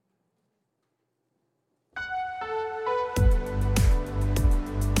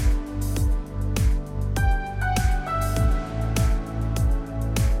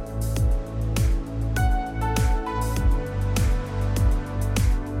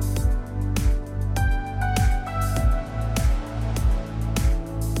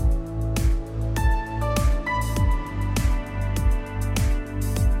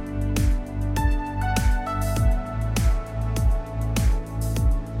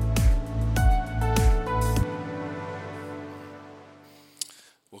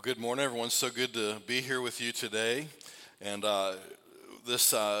morning, everyone. So good to be here with you today. And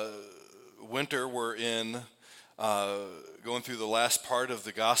this winter, we're going through the last part of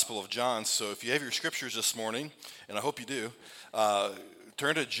the Gospel of John. So if you have your scriptures this morning, and I hope you do,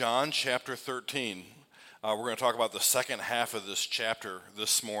 turn to John chapter 13. We're going to talk about the second half of this chapter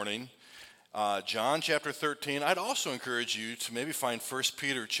this morning. John chapter 13. I'd also encourage you to maybe find 1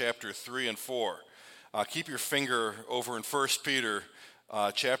 Peter chapter 3 and 4. Keep your finger over in 1 Peter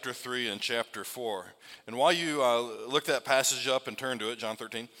chapter 3 and chapter 4. And while you look that passage up and turn to it, John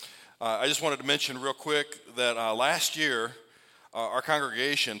 13, I just wanted to mention real quick that last year our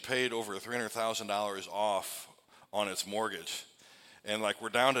congregation paid over $300,000 off on its mortgage. And we're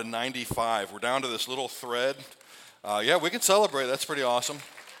down to 95. We're down to this little thread. Yeah, we can celebrate. That's pretty awesome.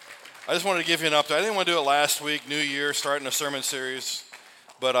 I just wanted to give you an update. I didn't want to do it last week, New Year, starting a sermon series.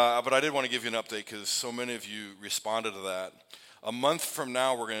 But I did want to give you an update because so many of you responded to that. A month from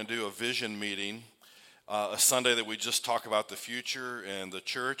now, we're going to do a vision meeting, a Sunday that we just talk about the future and the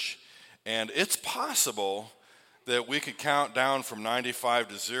church. And it's possible that we could count down from 95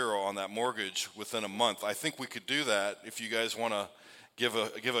 to 0 on that mortgage within a month. I think we could do that if you guys want to give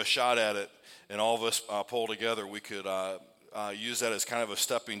a shot at it. And all of us pull together, we could use that as kind of a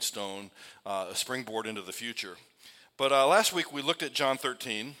stepping stone, a springboard into the future. But last week we looked at John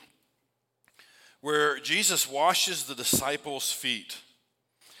 13, where Jesus washes the disciples' feet.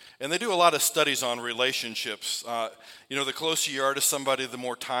 And they do a lot of studies on relationships. The closer you are to somebody, the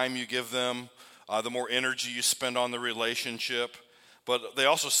more time you give them, the more energy you spend on the relationship. But they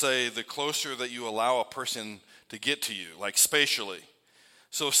also say the closer that you allow a person to get to you, like spatially.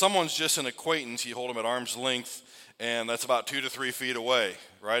 So if someone's just an acquaintance, you hold them at arm's length, and that's about 2 to 3 feet away,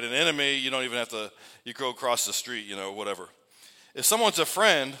 right? An enemy, you don't even have to, you go across the street, whatever. If someone's a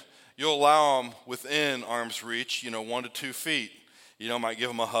friend, you'll allow them within arm's reach, 1 to 2 feet. Might give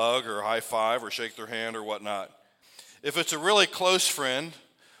them a hug or a high five or shake their hand or whatnot. If it's a really close friend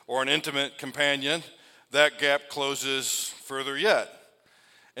or an intimate companion, that gap closes further yet.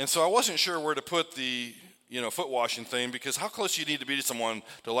 And so I wasn't sure where to put the, foot washing thing, because how close do you need to be to someone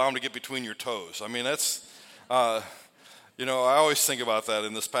to allow them to get between your toes? I mean, that's... I always think about that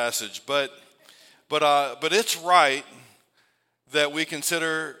in this passage, but it's right that we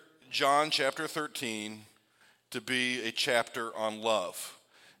consider John chapter 13 to be a chapter on love.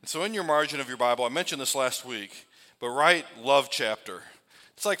 And so in your margin of your Bible, I mentioned this last week, but write love chapter.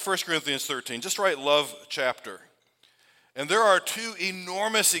 It's like 1 Corinthians 13, just write love chapter. And there are 2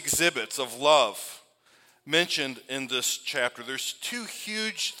 enormous exhibits of love mentioned in this chapter. There's 2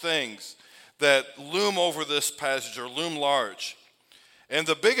 huge things that loom over this passage, or loom large. And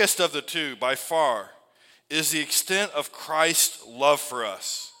the biggest of the 2, by far, is the extent of Christ's love for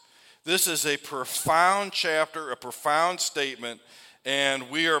us. This is a profound chapter, a profound statement, and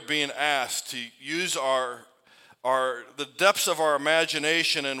we are being asked to use the depths of our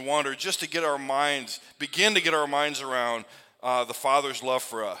imagination and wonder just to begin to get our minds around the Father's love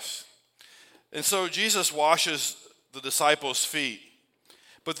for us. And so Jesus washes the disciples' feet.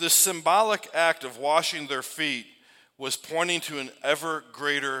 But this symbolic act of washing their feet was pointing to an ever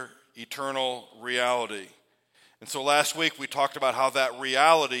greater eternal reality. And so last week we talked about how that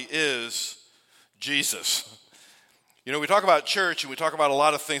reality is Jesus. We talk about church and we talk about a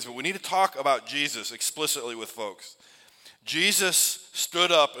lot of things, but we need to talk about Jesus explicitly with folks. Jesus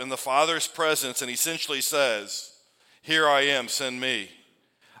stood up in the Father's presence and essentially says, "Here I am, send me.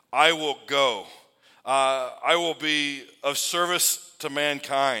 I will go. I will be of service to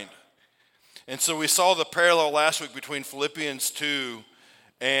mankind." And so we saw the parallel last week between Philippians 2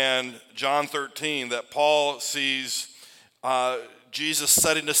 and John 13, that Paul sees Jesus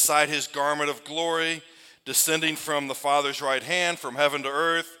setting aside his garment of glory, descending from the Father's right hand, from heaven to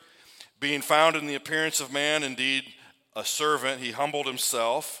earth, being found in the appearance of man, indeed a servant. He humbled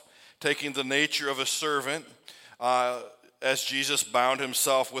himself, taking the nature of a servant, as Jesus bound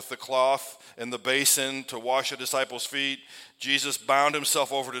himself with the cloth and the basin to wash the disciples' feet. Jesus bound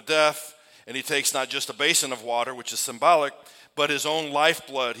himself over to death, and he takes not just a basin of water, which is symbolic, but his own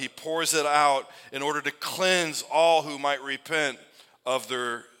lifeblood. He pours it out in order to cleanse all who might repent of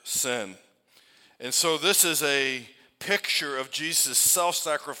their sin. And so this is a picture of Jesus'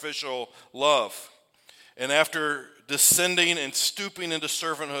 self-sacrificial love. And after descending and stooping into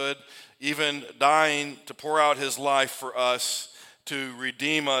servanthood, even dying to pour out his life for us, to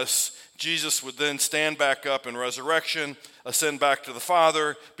redeem us, Jesus would then stand back up in resurrection, ascend back to the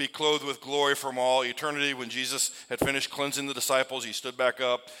Father, be clothed with glory from all eternity. When Jesus had finished cleansing the disciples, he stood back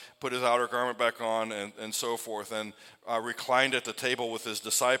up, put his outer garment back on, and so forth, and reclined at the table with his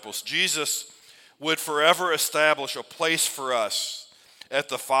disciples. Jesus would forever establish a place for us at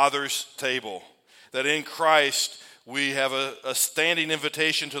the Father's table. That in Christ we have a standing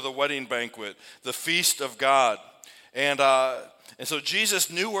invitation to the wedding banquet, the feast of God. And so Jesus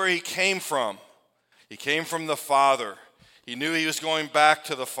knew where he came from. He came from the Father. He knew he was going back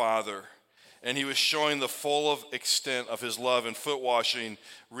to the Father. And he was showing the full extent of his love and foot washing,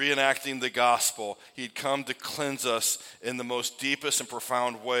 reenacting the gospel. He'd come to cleanse us in the most deepest and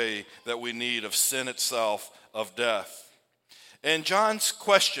profound way that we need, of sin itself, of death. And John's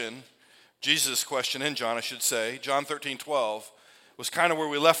question, Jesus' question in John, I should say, John 13:12, was kind of where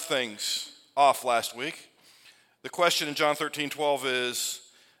we left things off last week. The question in John 13:12 is,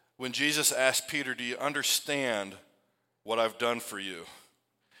 when Jesus asked Peter, do you understand what I've done for you?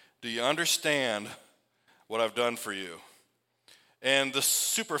 Do you understand what I've done for you? And the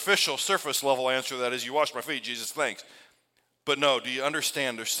superficial, surface level answer to that is, you washed my feet, Jesus, thanks. But no, do you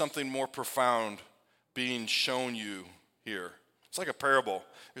understand there's something more profound being shown you here? It's like a parable.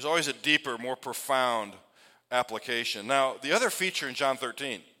 There's always a deeper, more profound application. Now, the other feature in John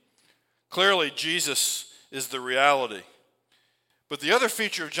 13, clearly Jesus is the reality. But the other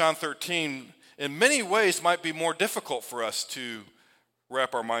feature of John 13, in many ways, might be more difficult for us to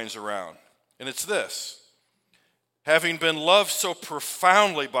wrap our minds around. And it's this: having been loved so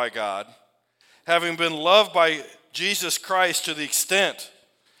profoundly by God, having been loved by Jesus Christ to the extent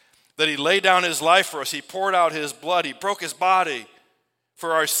that he laid down his life for us, he poured out his blood, he broke his body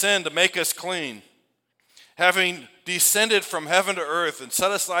for our sin to make us clean, having descended from heaven to earth and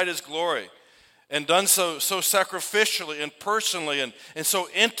set aside his glory, and done so sacrificially and personally and so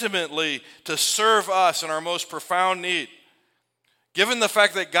intimately to serve us in our most profound need. Given the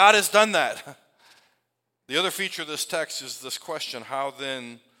fact that God has done that, the other feature of this text is this question: how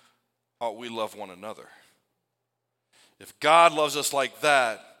then ought we love one another? If God loves us like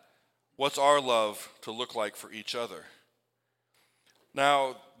that, what's our love to look like for each other?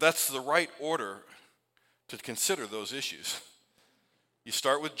 Now, that's the right order to consider those issues. You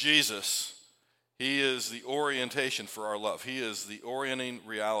start with Jesus. He is the orientation for our love. He is the orienting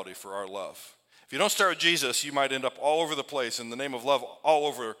reality for our love. If you don't start with Jesus, you might end up all over the place in the name of love, all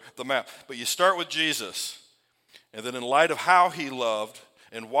over the map. But you start with Jesus, and then in light of how he loved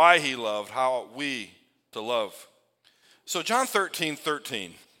and why he loved, how ought we to love? So John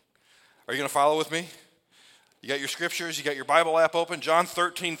 13:13. Are you going to follow with me? You got your scriptures, you got your Bible app open? John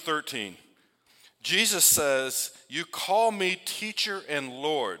 13:13. Jesus says, "You call me teacher and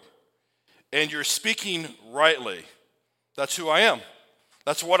Lord, and you're speaking rightly." That's who I am.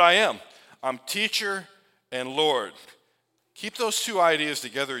 That's what I am. I'm teacher and Lord. Keep those two ideas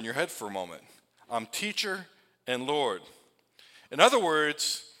together in your head for a moment. I'm teacher and Lord. In other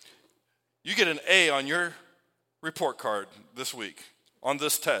words, you get an A on your report card this week on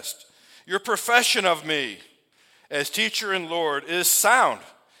this test. Your profession of me as teacher and Lord is sound.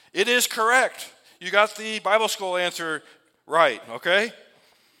 It is correct. You got the Bible school answer right, okay?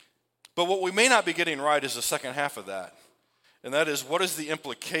 But what we may not be getting right is the second half of that. And that is, what is the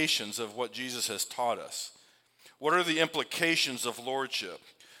implications of what Jesus has taught us? What are the implications of lordship?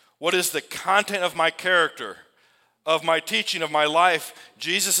 What is the content of my character, of my teaching, of my life?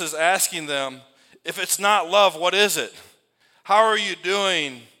 Jesus is asking them, if it's not love, what is it? How are you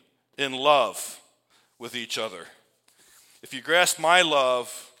doing in love with each other? If you grasp my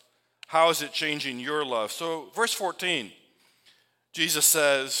love, how is it changing your love? So verse 14, Jesus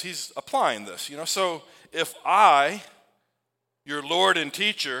says, he's applying this, so if I, your Lord and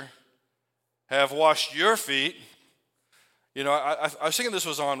teacher, have washed your feet. I was thinking this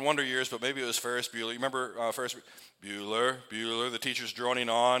was on Wonder Years, but maybe it was Ferris Bueller. You remember Ferris Bueller? The teacher's droning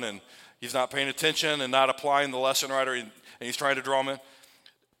on, and he's not paying attention and not applying the lesson right, and he's trying to draw him in.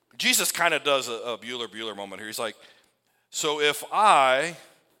 Jesus kind of does a Bueller moment here. He's like, so if I,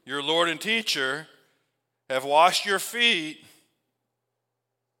 your Lord and teacher, have washed your feet,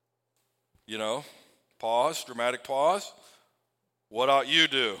 pause, dramatic pause. What ought you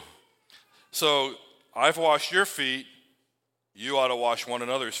do? So I've washed your feet. You ought to wash one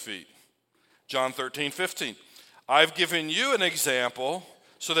another's feet. John 13:15. I've given you an example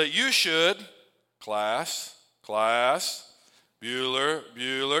so that you should, class, Bueller,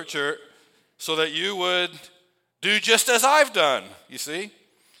 church, so that you would do just as I've done, you see?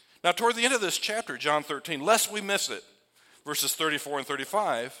 Now, toward the end of this chapter, John 13, lest we miss it, verses 34 and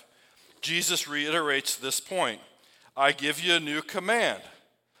 35, Jesus reiterates this point. I give you a new command.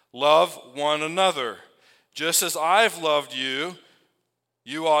 Love one another. Just as I've loved you,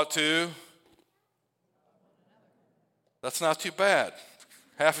 you ought to. That's not too bad.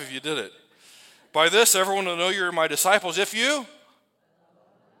 Half of you did it. By this, everyone will know you're my disciples. If you,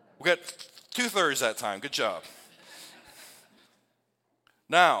 we got 2/3 that time. Good job.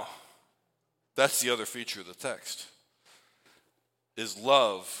 Now, that's the other feature of the text, is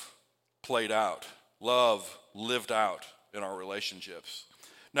love played out, love lived out in our relationships.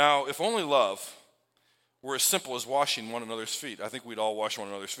 Now, if only love were as simple as washing one another's feet, I think we'd all wash one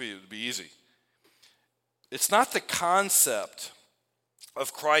another's feet. It would be easy. It's not the concept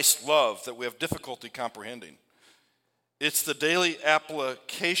of Christ's love that we have difficulty comprehending. It's the daily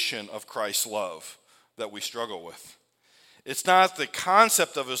application of Christ's love that we struggle with. It's not the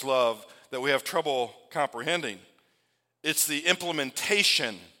concept of his love that we have trouble comprehending. It's the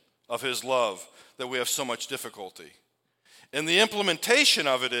implementation of his love that we have so much difficulty. And the implementation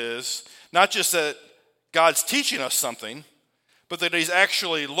of it is not just that God's teaching us something, but that he's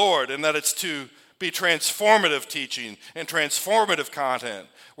actually Lord, and that it's to be transformative teaching and transformative content.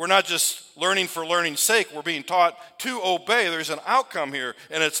 We're not just learning for learning's sake. We're being taught to obey. There's an outcome here,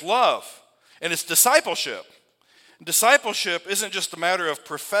 and it's love, and it's discipleship. Discipleship isn't just a matter of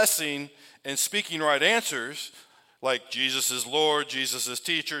professing and speaking right answers, like Jesus is Lord, Jesus is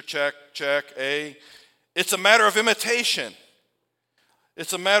teacher, check, check, A. It's a matter of imitation.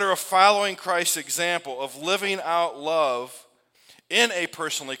 It's a matter of following Christ's example, of living out love in a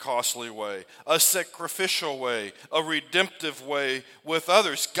personally costly way, a sacrificial way, a redemptive way with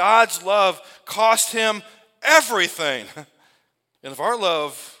others. God's love cost him everything. And if our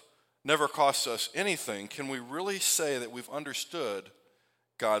love never costs us anything, can we really say that we've understood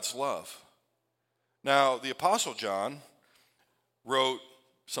God's love? Now, the Apostle John wrote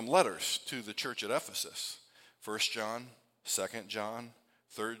some letters to the church at Ephesus. 1 John, 2 John,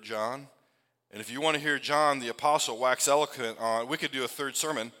 3 John. And if you want to hear John the Apostle wax eloquent on, we could do a third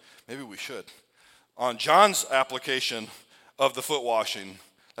sermon, maybe we should, on John's application of the foot washing.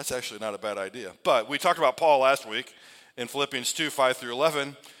 That's actually not a bad idea. But we talked about Paul last week in Philippians 2, 5 through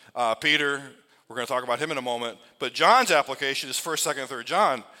 11. Peter, we're going to talk about him in a moment. But John's application is 1st, 2nd, 3rd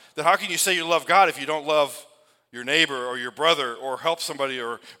John. That how can you say you love God if you don't love your neighbor or your brother or help somebody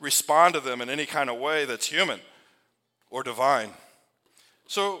or respond to them in any kind of way that's human or divine?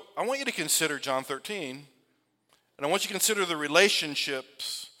 So I want you to consider John 13, and I want you to consider the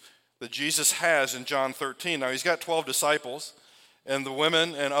relationships that Jesus has in John 13. Now, he's got 12 disciples, and the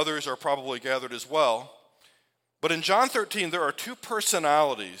women and others are probably gathered as well. But in John 13, there are two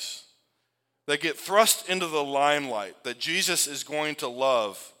personalities that get thrust into the limelight that Jesus is going to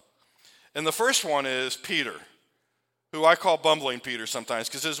love. And the first one is Peter, who I call bumbling Peter sometimes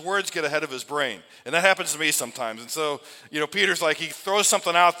because his words get ahead of his brain. And that happens to me sometimes. And so, Peter's like, he throws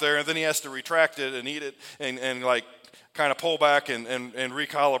something out there and then he has to retract it and eat it and like kind of pull back and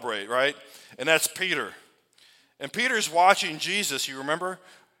recalibrate, right? And that's Peter. And Peter's watching Jesus, you remember,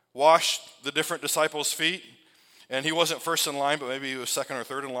 wash the different disciples' feet. And he wasn't first in line, but maybe he was second or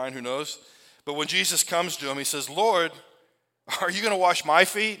third in line, who knows? But when Jesus comes to him, he says, Lord, are you going to wash my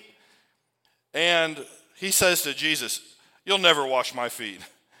feet? And he says to Jesus, you'll never wash my feet.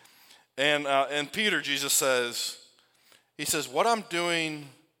 And Peter, Jesus says, he says, what I'm doing,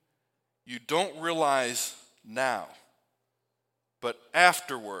 you don't realize now, but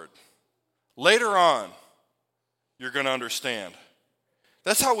afterward, later on, you're going to understand.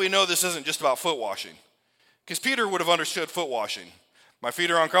 That's how we know this isn't just about foot washing. Because Peter would have understood foot washing. My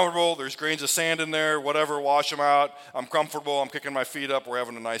feet are uncomfortable, there's grains of sand in there, whatever, wash them out. I'm comfortable, I'm kicking my feet up, we're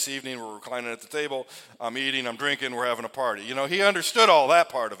having a nice evening, we're reclining at the table, I'm eating, I'm drinking, we're having a party. He understood all that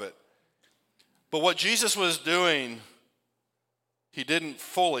part of it. But what Jesus was doing, he didn't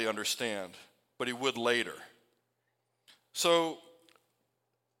fully understand, but he would later. So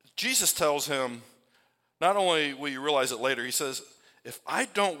Jesus tells him, not only will you realize it later, he says, if I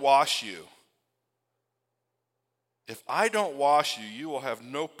don't wash you, you will have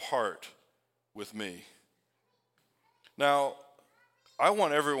no part with me. Now, I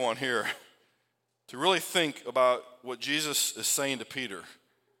want everyone here to really think about what Jesus is saying to Peter,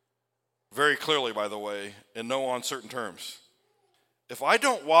 very clearly, by the way, in no uncertain terms. If I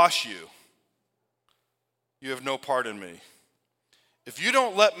don't wash you, you have no part in me. If you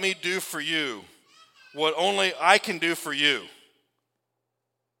don't let me do for you what only I can do for you,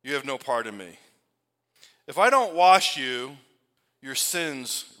 you have no part in me. If I don't wash you, your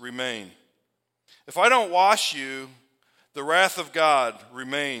sins remain. If I don't wash you, the wrath of God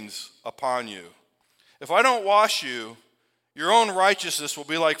remains upon you. If I don't wash you, your own righteousness will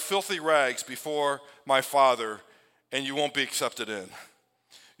be like filthy rags before my Father, and you won't be accepted in.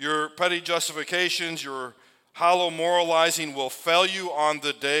 Your petty justifications, your hollow moralizing will fail you on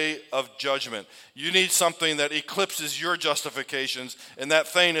the day of judgment. You need something that eclipses your justifications, and that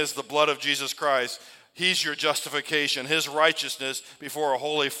thing is the blood of Jesus Christ. He's your justification, his righteousness before a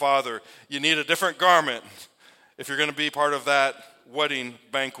holy Father. You need a different garment if you're going to be part of that wedding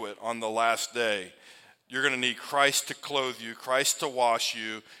banquet on the last day. You're going to need Christ to clothe you, Christ to wash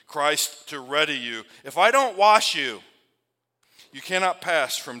you, Christ to ready you. If I don't wash you, you cannot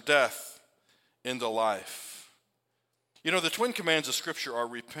pass from death into life. You know, the twin commands of Scripture are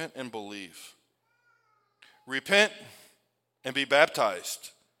repent and believe. Repent and be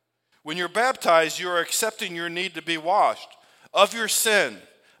baptized. When you're baptized, you are accepting your need to be washed of your sin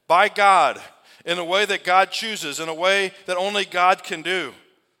by God in a way that God chooses, in a way that only God can do.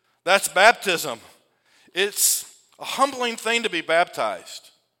 That's baptism. It's a humbling thing to be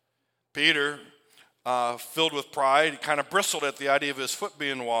baptized. Peter, filled with pride, kind of bristled at the idea of his foot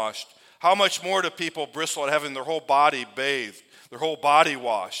being washed. How much more do people bristle at having their whole body bathed, their whole body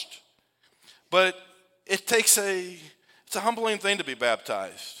washed? But it's a humbling thing to be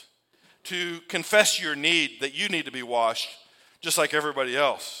baptized, to confess your need, that you need to be washed, just like everybody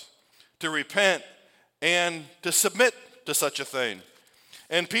else, to repent and to submit to such a thing.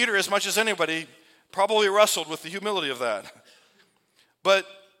 And Peter, as much as anybody, probably wrestled with the humility of that. But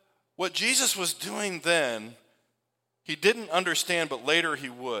what Jesus was doing then, he didn't understand, but later he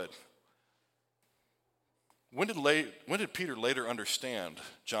would. When did Peter later understand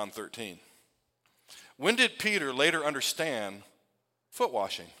John 13? When did Peter later understand foot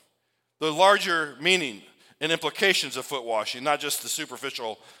washing? The larger meaning and implications of foot washing, not just the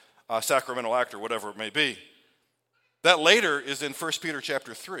superficial sacramental act or whatever it may be. That later is in 1 Peter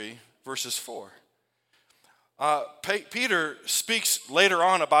chapter 3, verses 4. Peter speaks later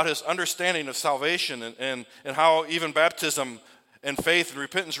on about his understanding of salvation and how even baptism and faith and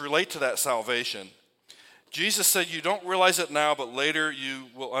repentance relate to that salvation. Jesus said, you don't realize it now, but later you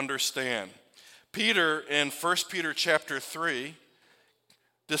will understand. Peter in 1 Peter chapter 3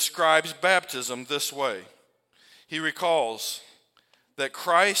 describes baptism this way. He recalls that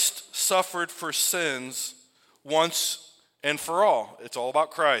Christ suffered for sins once and for all. It's all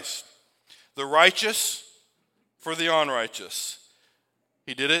about Christ. The righteous for the unrighteous.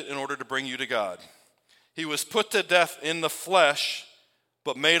 He did it in order to bring you to God. He was put to death in the flesh,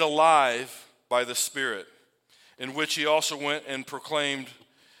 but made alive by the Spirit, in which he also went and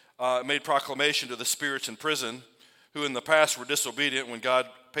made proclamation to the spirits in prison, who in the past were disobedient when God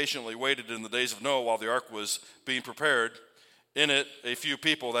patiently waited in the days of Noah while the ark was being prepared. In it, a few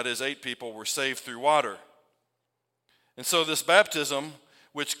people, that is 8 people, were saved through water. And so this baptism,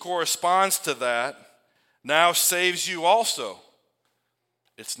 which corresponds to that, now saves you also.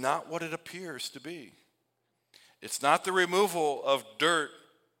 It's not what it appears to be. It's not the removal of dirt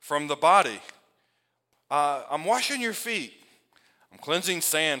from the body. I'm washing your feet. I'm cleansing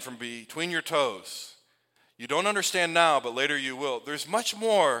sand from between your toes. You don't understand now, but later you will. There's much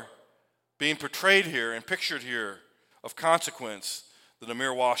more being portrayed here and pictured here of consequence than a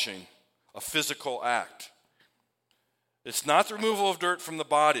mere washing, a physical act. It's not the removal of dirt from the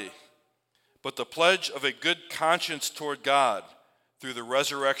body, but the pledge of a good conscience toward God through the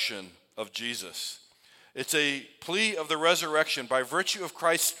resurrection of Jesus. It's a plea of the resurrection by virtue of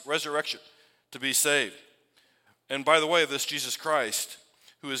Christ's resurrection to be saved. And by the way, this Jesus Christ,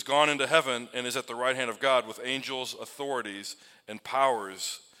 who has gone into heaven and is at the right hand of God with angels, authorities, and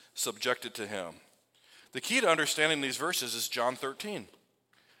powers subjected to him. The key to understanding these verses is John 13.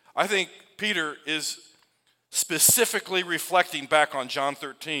 I think Peter is specifically reflecting back on John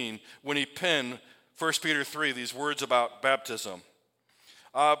 13 when he penned 1 Peter 3, these words about baptism.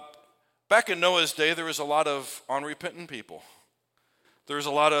 Back in Noah's day, there was a lot of unrepentant people. There was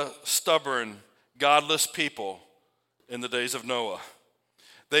a lot of stubborn, godless people in the days of Noah.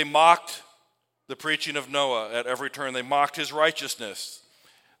 They mocked the preaching of Noah at every turn. They mocked his righteousness.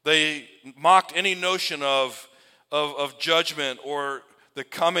 They mocked any notion of judgment or the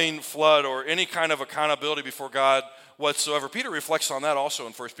coming flood or any kind of accountability before God whatsoever. Peter reflects on that also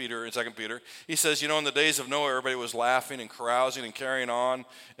in 1 Peter and 2 Peter. He says, in the days of Noah, everybody was laughing and carousing and carrying on,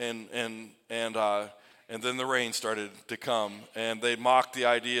 and then the rain started to come, and they mocked the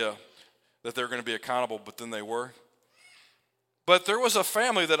idea that they're going to be accountable, but then they were. But there was a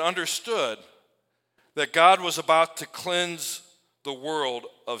family that understood that God was about to cleanse the world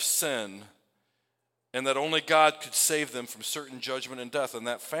of sin, and that only God could save them from certain judgment and death. And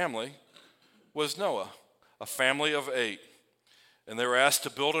that family was Noah, a family of 8. And they were asked to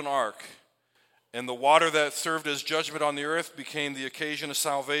build an ark. And the water that served as judgment on the earth became the occasion of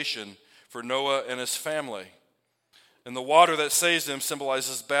salvation for Noah and his family. And the water that saves them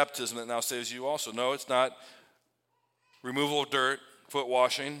symbolizes baptism that now saves you also. No, it's not removal of dirt, foot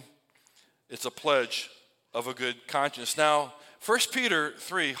washing. It's a pledge of a good conscience. Now, 1 Peter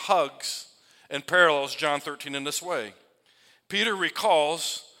 3 hugs and parallels John 13 in this way. Peter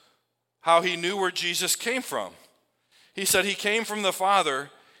recalls how he knew where Jesus came from. He said he came from the Father.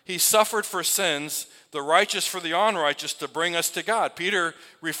 He suffered for sins, the righteous for the unrighteous, to bring us to God. Peter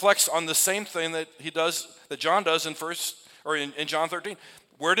reflects on the same thing that John does in John 13.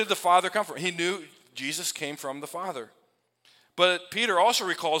 Where did the Father come from? He knew Jesus came from the Father. But Peter also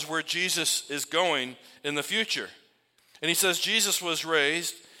recalls where Jesus is going in the future. And he says Jesus was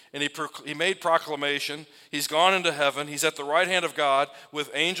raised, and he made proclamation. He's gone into heaven. He's at the right hand of God with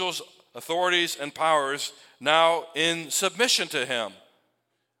angels, authorities, and powers now in submission to him.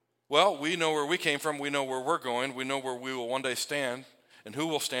 Well, we know where we came from. We know where we're going. We know where we will one day stand and who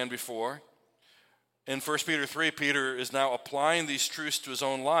will stand before. In 1 Peter 3, Peter is now applying these truths to his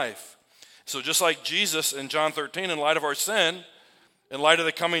own life. So just like Jesus in John 13, in light of our sin, in light of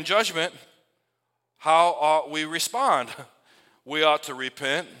the coming judgment, how ought we respond? We ought to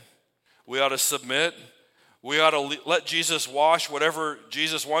repent. We ought to submit. We ought to let Jesus wash whatever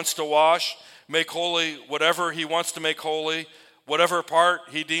Jesus wants to wash, make holy whatever he wants to make holy, whatever part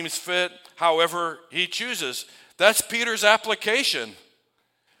he deems fit, however he chooses. That's Peter's application.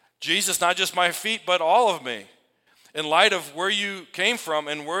 Jesus, not just my feet, but all of me. In light of where you came from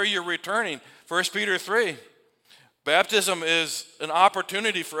and where you're returning, 1 Peter 3, baptism is an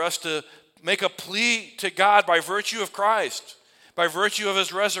opportunity for us to make a plea to God by virtue of Christ, by virtue of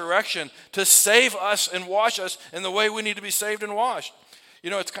his resurrection, to save us and wash us in the way we need to be saved and washed. You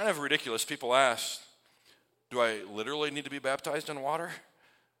know, it's kind of ridiculous. People ask, do I literally need to be baptized in water?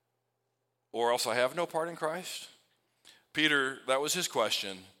 Or else I have no part in Christ? Peter, that was his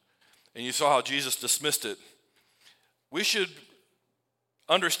question. And you saw how Jesus dismissed it. We should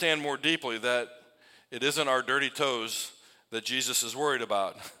understand more deeply that it isn't our dirty toes that Jesus is worried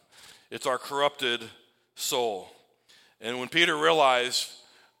about. It's our corrupted soul. And when Peter realized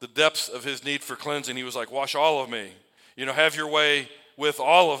the depths of his need for cleansing, he was like, wash all of me. Have your way with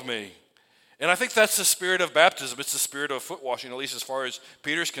all of me. And I think that's the spirit of baptism. It's the spirit of foot washing, at least as far as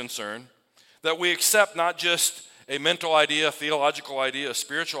Peter's concerned, that we accept not just a mental idea, a theological idea, a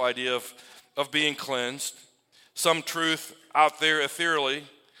spiritual idea of being cleansed, some truth out there ethereally,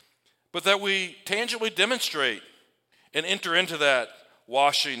 but that we tangibly demonstrate and enter into that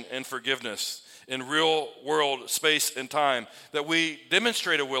washing and forgiveness in real world space and time, that we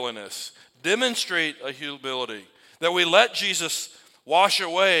demonstrate a willingness, demonstrate a humility, that we let Jesus wash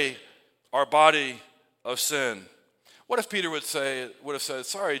away our body of sin. What if Peter would have said,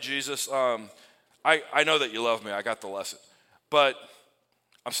 sorry, Jesus, I know that you love me, I got the lesson, but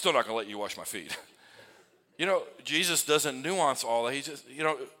I'm still not going to let you wash my feet. Jesus doesn't nuance all that. He just,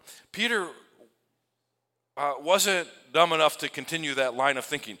 Peter wasn't dumb enough to continue that line of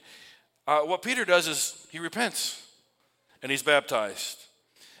thinking. What Peter does is he repents and he's baptized.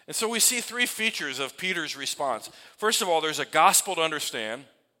 And so we see three features of Peter's response. First of all, there's a gospel to understand.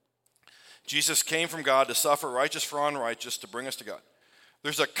 Jesus came from God to suffer, righteous for unrighteous, to bring us to God.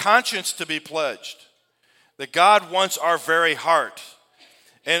 There's a conscience to be pledged, that God wants our very heart.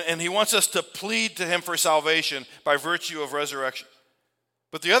 And he wants us to plead to him for salvation by virtue of resurrection.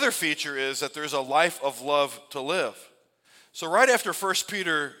 But the other feature is that there's a life of love to live. So right after 1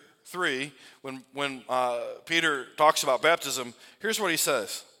 Peter 3, when Peter talks about baptism, here's what he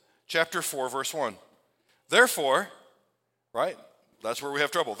says. Chapter 4, verse 1. Therefore, right? That's where we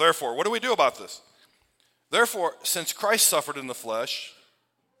have trouble. Therefore, what do we do about this? Therefore, since Christ suffered in the flesh,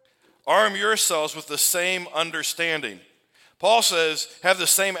 arm yourselves with the same understanding. Paul says, have the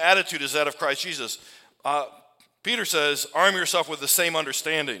same attitude as that of Christ Jesus. Peter says, arm yourself with the same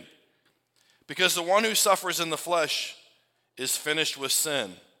understanding. Because the one who suffers in the flesh is finished with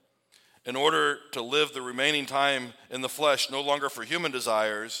sin, in order to live the remaining time in the flesh, no longer for human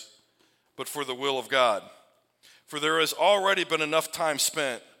desires, but for the will of God. For there has already been enough time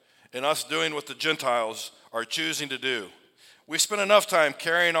spent in us doing what the Gentiles are choosing to do. We spend enough time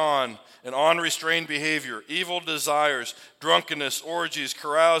carrying on an unrestrained behavior, evil desires, drunkenness, orgies,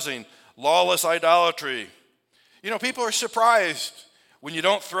 carousing, lawless idolatry. People are surprised when you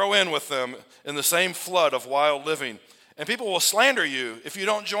don't throw in with them in the same flood of wild living. And people will slander you if you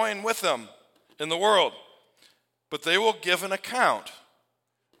don't join with them in the world. But they will give an account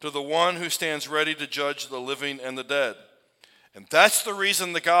to the one who stands ready to judge the living and the dead. And that's the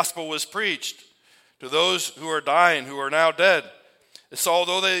reason the gospel was preached to those who are dying, who are now dead. It's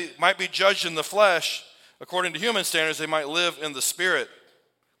although they might be judged in the flesh, according to human standards, they might live in the spirit,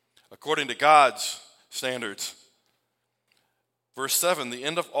 according to God's standards. Verse 7, the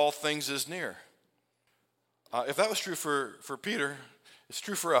end of all things is near. If that was true for Peter, it's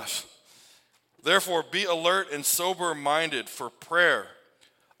true for us. Therefore, be alert and sober-minded for prayer.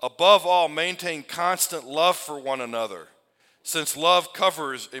 Above all, maintain constant love for one another, since love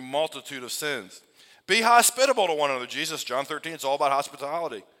covers a multitude of sins. Be hospitable to one another. Jesus, John 13, it's all about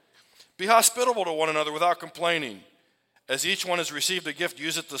hospitality. Be hospitable to one another without complaining. As each one has received a gift,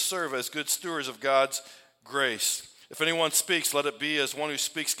 use it to serve as good stewards of God's grace. If anyone speaks, let it be as one who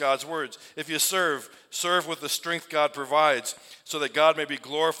speaks God's words. If you serve, serve with the strength God provides, so that God may be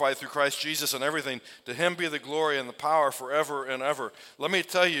glorified through Christ Jesus in everything. To him be the glory and the power forever and ever. Let me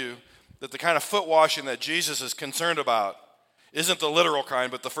tell you that the kind of foot washing that Jesus is concerned about isn't the literal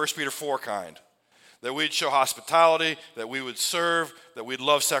kind, but the 1 Peter 4 kind. That we'd show hospitality, that we would serve, that we'd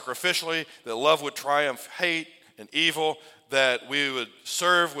love sacrificially, that love would triumph hate and evil, that we would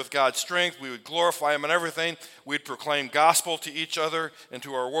serve with God's strength, we would glorify him in everything, we'd proclaim gospel to each other and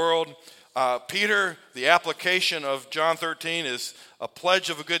to our world. Peter, the application of John 13 is a pledge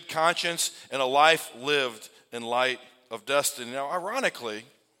of a good conscience and a life lived in light of destiny. Now, ironically,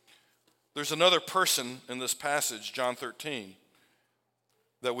 there's another person in this passage, John 13,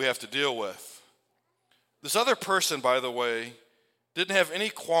 that we have to deal with. This other person, by the way, didn't have any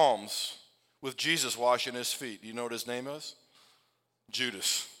qualms with Jesus washing his feet. Do you know what his name is?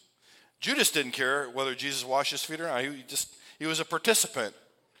 Judas. Judas didn't care whether Jesus washed his feet or not. He was a participant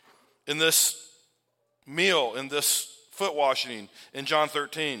in this meal, in this foot washing in John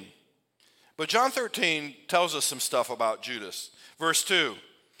 13. But John 13 tells us some stuff about Judas. Verse 2,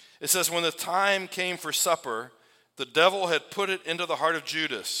 it says, when the time came for supper, the devil had put it into the heart of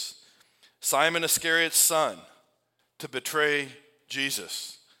Judas, Simon Iscariot's son, to betray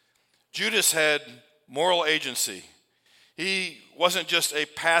Jesus. Judas had moral agency. He wasn't just a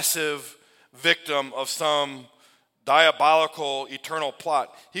passive victim of some diabolical eternal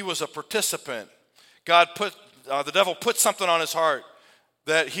plot. He was a participant. The devil put something on his heart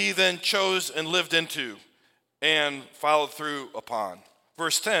that he then chose and lived into and followed through upon.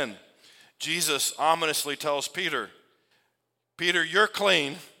 Verse 10, Jesus ominously tells Peter, Peter, you're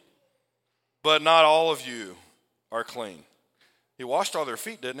clean, but not all of you are clean. He washed all their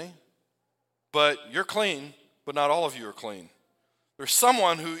feet, didn't he? But you're clean, but not all of you are clean. There's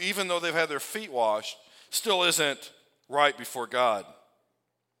someone who, even though they've had their feet washed, still isn't right before God.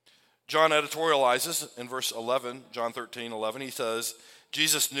 John editorializes in verse 11, John 13, 11. He says,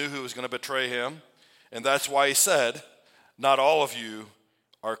 Jesus knew who was going to betray him, and that's why he said, not all of you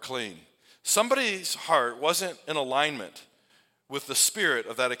are clean. Somebody's heart wasn't in alignment with the spirit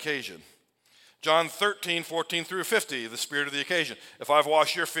of that occasion. John 13, 14 through 50, the spirit of the occasion. If I've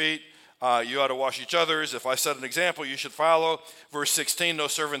washed your feet, you ought to wash each other's. If I set an example, you should follow. Verse 16, no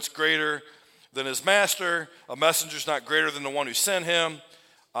servant's greater than his master. A messenger's not greater than the one who sent him.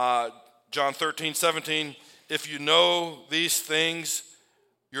 John 13, 17, if you know these things,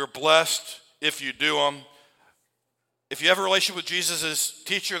 you're blessed if you do them. If you have a relationship with Jesus as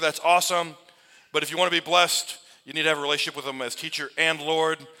teacher, that's awesome. But if you want to be blessed, you need to have a relationship with him as teacher and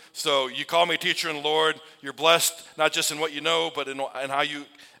Lord. So you call me teacher and Lord. You're blessed not just in what you know, but in how you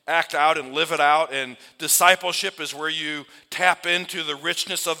act out and live it out. And discipleship is where you tap into the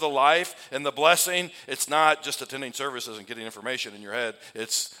richness of the life and the blessing. It's not just attending services and getting information in your head.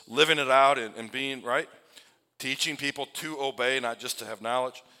 It's living it out and being, right? Teaching people to obey, not just to have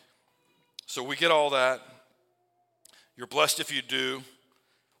knowledge. So we get all that. You're blessed if you do.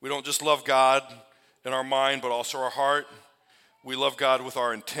 We don't just love God in our mind, but also our heart. We love God with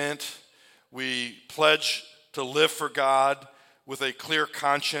our intent. We pledge to live for God with a clear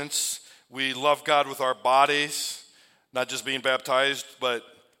conscience. We love God with our bodies, not just being baptized, but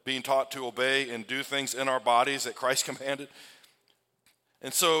being taught to obey and do things in our bodies that Christ commanded.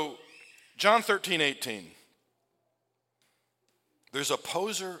 And so, John 13, 18, there's a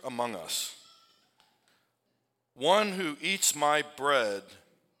poser among us. One who eats my bread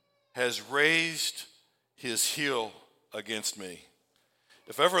has raised his heel against me.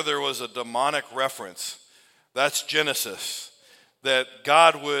 If ever there was a demonic reference, that's Genesis, that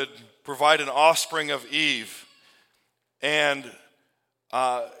God would provide an offspring of Eve, and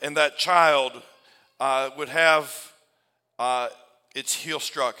that child would have its heel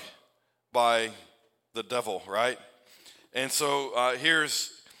struck by the devil, right? And so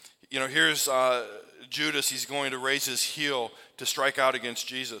here's Judas. He's going to raise his heel to strike out against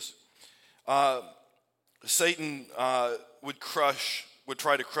Jesus. Satan would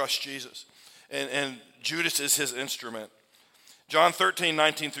try to crush Jesus. And Judas is his instrument. John 13,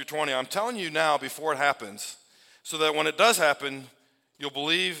 19 through 20. I'm telling you now before it happens, so that when it does happen, you'll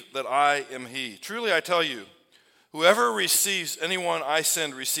believe that I am he. Truly I tell you, whoever receives anyone I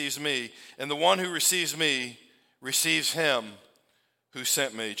send receives me, and the one who receives me receives him who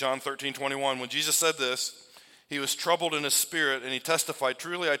sent me. John 13, 21. When Jesus said this, he was troubled in his spirit, and he testified,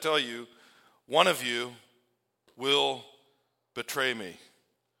 truly I tell you, one of you will betray me.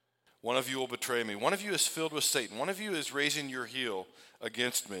 One of you will betray me. One of you is filled with Satan. One of you is raising your heel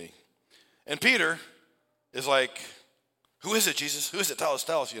against me. And Peter is like, who is it, Jesus? Who is it? Tell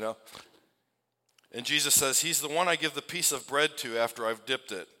us, you know. And Jesus says, he's the one I give the piece of bread to after I've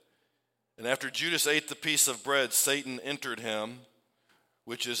dipped it. And after Judas ate the piece of bread, Satan entered him,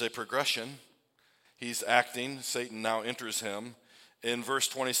 which is a progression. He's acting. Satan now enters him. In verse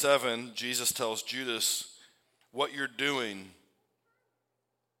 27, Jesus tells Judas, what you're doing,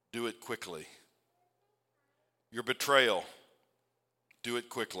 do it quickly. Your betrayal, do it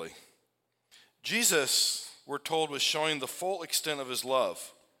quickly. Jesus, we're told, was showing the full extent of his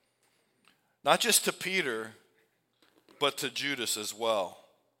love, not just to Peter, but to Judas as well.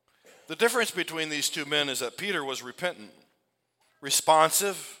 The difference between these two men is that Peter was repentant,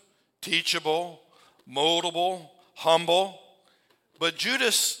 responsive, teachable, moldable, humble, but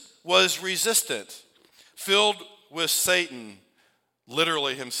Judas was resistant, filled with Satan,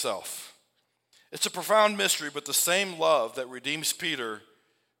 literally himself. It's a profound mystery, but the same love that redeems Peter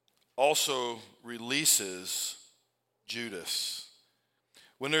also releases Judas.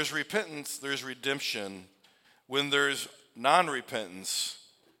 When there's repentance, there's redemption. When there's non-repentance,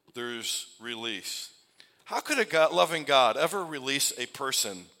 there's release. How could a loving God ever release a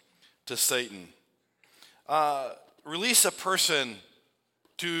person to Satan? Release a person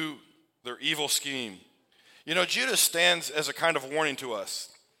to their evil scheme. You know, Judas stands as a kind of warning to us.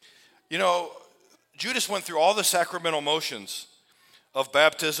 You know, Judas went through all the sacramental motions of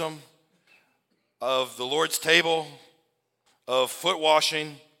baptism, of the Lord's table, of foot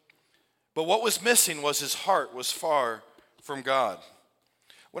washing, but what was missing was his heart was far from God.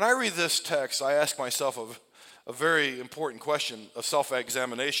 When I read this text, I ask myself a very important question of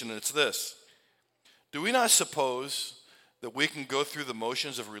self-examination, and it's this. Do we not suppose that we can go through the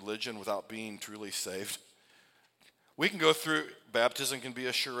motions of religion without being truly saved? We can go through, baptism can be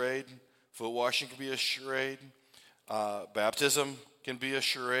a charade, foot washing can be a charade, baptism can be a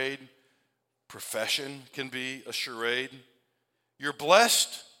charade, profession can be a charade. You're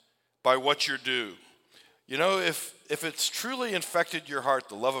blessed by what you do. You know, if it's truly infected your heart,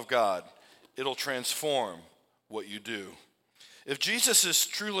 the love of God, it'll transform what you do. If Jesus is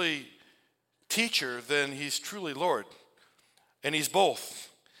truly teacher, then he's truly Lord. And he's both.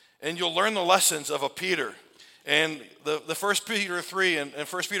 And you'll learn the lessons of a Peter and the 1 Peter 3 and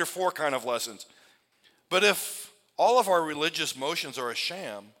 1 Peter 4 kind of lessons. But if all of our religious motions are a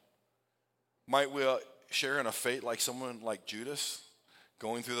sham, might we share in a fate like someone like Judas,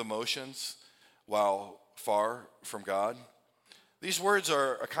 going through the motions while far from God? These words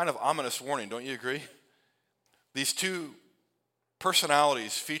are a kind of ominous warning, don't you agree? These two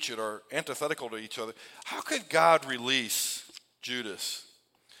personalities featured are antithetical to each other. How could God release Judas?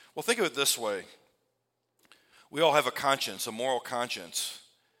 Well, think of it this way. We all have a conscience, a moral conscience,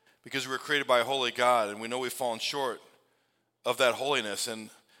 because we were created by a holy God, and we know we've fallen short of that holiness, and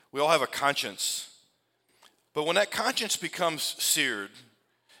we all have a conscience. But when that conscience becomes seared,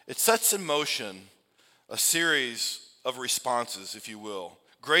 it sets in motion a series of responses, if you will,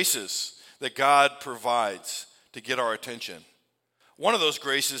 graces that God provides to get our attention. One of those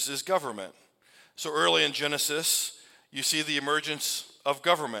graces is government. So early in Genesis, you see the emergence of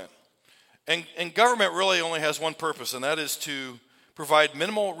government. And government really only has one purpose, and that is to provide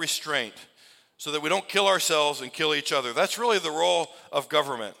minimal restraint so that we don't kill ourselves and kill each other. That's really the role of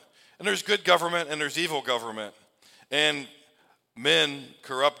government. And there's good government and there's evil government. And men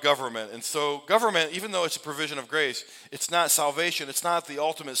corrupt government. And so government, even though it's a provision of grace, it's not salvation. It's not the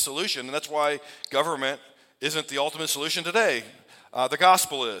ultimate solution. And that's why government isn't the ultimate solution today. The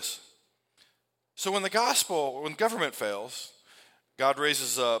gospel is. So when government fails, God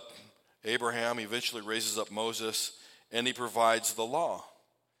raises up Abraham, he eventually raises up Moses, and he provides the law.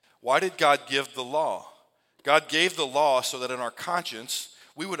 Why did God give the law? God gave the law so that in our conscience,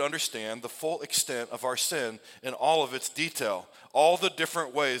 we would understand the full extent of our sin in all of its detail, all the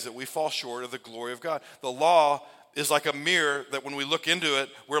different ways that we fall short of the glory of God. The law is like a mirror that when we look into it,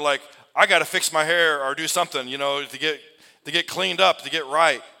 we're like, I got to fix my hair or do something, to get cleaned up, to get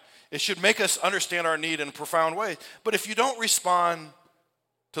right. It should make us understand our need in a profound way. But if you don't respond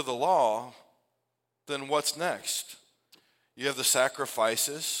to the law, then what's next? You have the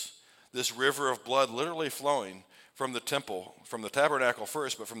sacrifices, this river of blood literally flowing from the temple, from the tabernacle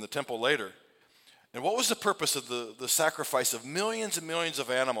first, but from the temple later. And what was the purpose of the sacrifice of millions and millions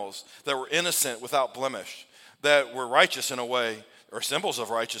of animals that were innocent without blemish, that were righteous in a way, or symbols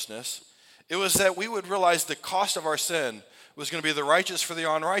of righteousness? It was that we would realize the cost of our sin was going to be the righteous for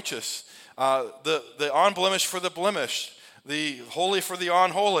the unrighteous, the unblemished for the blemished, the holy for the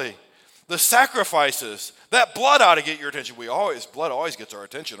unholy, the sacrifices. That blood ought to get your attention. Blood always gets our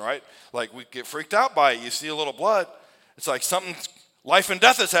attention, right? Like we get freaked out by it. You see a little blood. It's like something's life and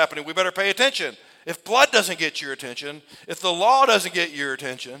death is happening. We better pay attention. If blood doesn't get your attention, if the law doesn't get your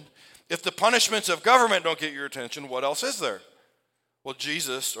attention, if the punishments of government don't get your attention, what else is there? Well,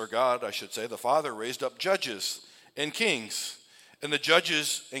 Jesus, or God, I should say, the Father raised up judges and kings. And the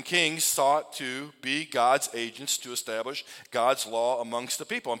judges and kings sought to be God's agents to establish God's law amongst the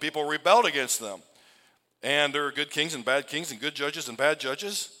people. And people rebelled against them. And there were good kings and good judges and bad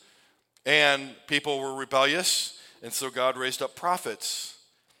judges. And people were rebellious. And so God raised up prophets.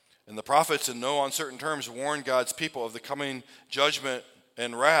 And the prophets, in no uncertain terms, warned God's people of the coming judgment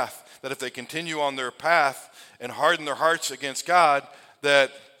and wrath, that if they continue on their path and harden their hearts against God,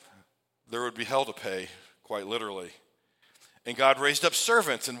 that there would be hell to pay, quite literally. And God raised up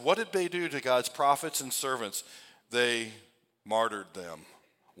servants. And what did they do to God's prophets and servants? They martyred them,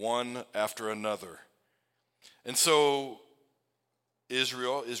 one after another. And so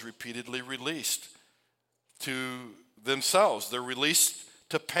Israel is repeatedly released to themselves. They're released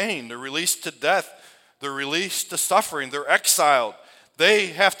to pain. They're released to death. They're released to suffering. They're exiled. They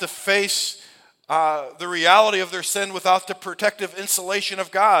have to face the reality of their sin without the protective insulation of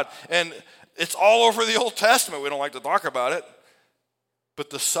God. And it's all over the Old Testament. We don't like to talk about it. But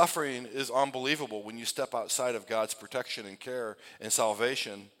the suffering is unbelievable when you step outside of God's protection and care and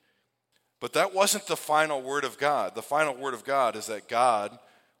salvation. But that wasn't the final word of God. The final word of God is that God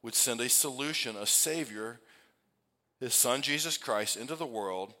would send a solution, a Savior, His Son Jesus Christ, into the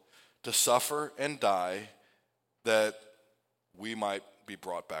world to suffer and die that we might be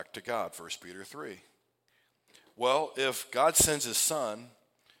brought back to God, 1 Peter 3. Well, if God sends His Son,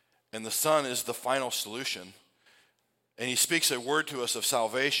 and the Son is the final solution, and He speaks a word to us of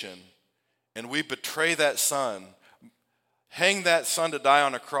salvation, and we betray that Son, hang that Son to die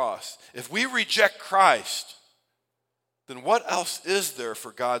on a cross, if we reject Christ, then what else is there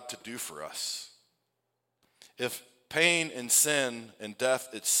for God to do for us? If pain and sin and death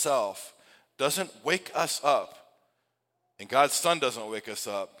itself doesn't wake us up, and God's Son doesn't wake us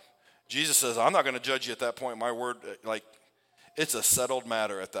up, Jesus says, I'm not going to judge you at that point. My word, it's a settled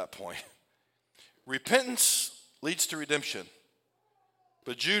matter at that point. Repentance leads to redemption.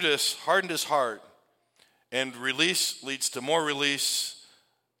 But Judas hardened his heart, and release leads to more release,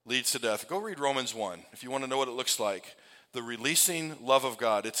 leads to death. Go read Romans 1 if you want to know what it looks like. The releasing love of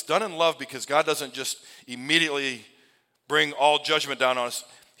God. It's done in love because God doesn't just immediately bring all judgment down on us.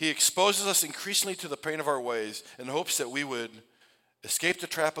 He exposes us increasingly to the pain of our ways in hopes that we would escape the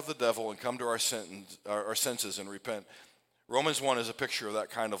trap of the devil and come to our senses and repent. Romans 1 is a picture of that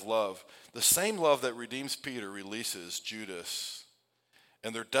kind of love. The same love that redeems Peter releases Judas.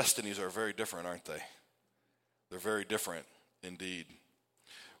 And their destinies are very different, aren't they? They're very different indeed.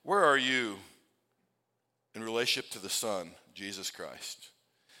 Where are you in relationship to the Son, Jesus Christ?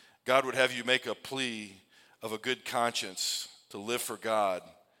 God would have you make a plea of a good conscience to live for God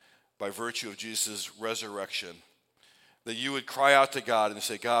by virtue of Jesus' resurrection. That you would cry out to God and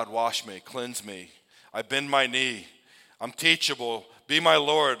say, God, wash me, cleanse me. I bend my knee. I'm teachable. Be my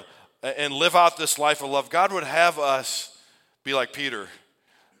Lord. And live out this life of love. God would have us be like Peter,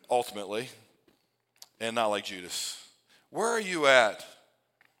 ultimately, and not like Judas. Where are you at?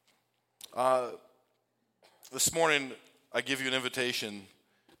 This morning, I give you an invitation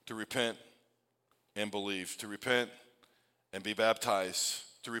to repent and believe, to repent and be baptized,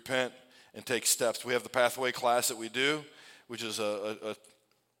 to repent and take steps. We have the Pathway class that we do, which is a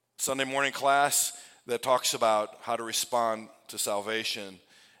Sunday morning class that talks about how to respond to salvation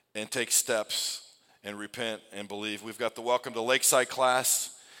and take steps and repent and believe. We've got the Welcome to Lakeside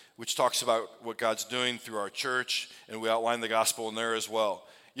class, which talks about what God's doing through our church, and we outline the gospel in there as well.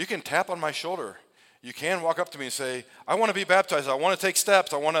 You can tap on my shoulder. You can walk up to me and say, I want to be baptized. I want to take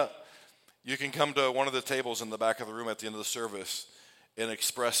steps. You can come to one of the tables in the back of the room at the end of the service and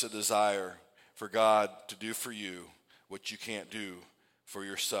express a desire for God to do for you what you can't do for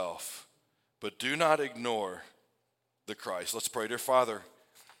yourself. But do not ignore the Christ. Let's pray. Dear Father,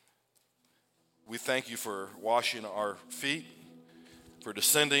 we thank you for washing our feet, for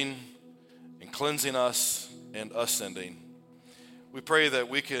descending and cleansing us and ascending. We pray that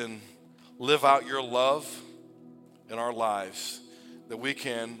we can live out your love in our lives, that we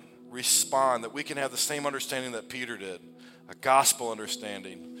can respond, that we can have the same understanding that Peter did, a gospel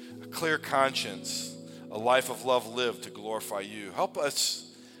understanding, a clear conscience, a life of love lived to glorify you. Help us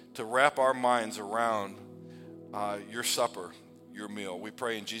to wrap our minds around your supper, your meal. We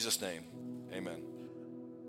pray in Jesus' name. Amen.